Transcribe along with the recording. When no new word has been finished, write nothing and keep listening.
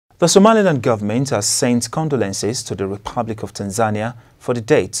The Somaliland government has sent condolences to the Republic of Tanzania for the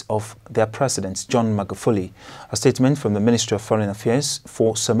death of their President John Magufuli. A statement from the Ministry of Foreign Affairs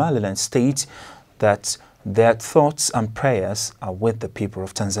for Somaliland states that their thoughts and prayers are with the people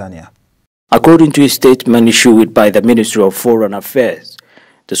of Tanzania. According to a statement issued by the Ministry of Foreign Affairs,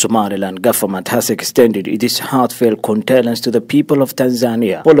 the Somaliland government has extended its heartfelt condolence to the people of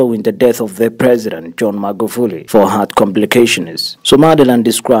Tanzania following the death of their president, John Magufuli, for heart complications. Somaliland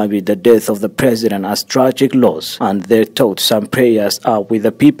described the death of the president as tragic loss, and their thoughts and prayers are with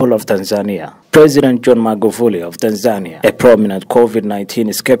the people of Tanzania. President John Magufuli of Tanzania, a prominent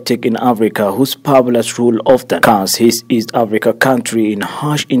COVID-19 skeptic in Africa whose powerless rule often casts his East Africa country in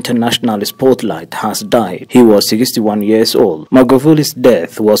harsh international spotlight, has died. He was 61 years old. Magufuli's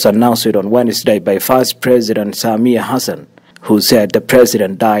death was announced on Wednesday by Vice President Samia Hassan, who said the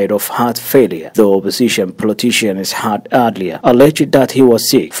president died of heart failure, though opposition politicians had earlier alleged that he was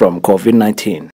sick from COVID-19.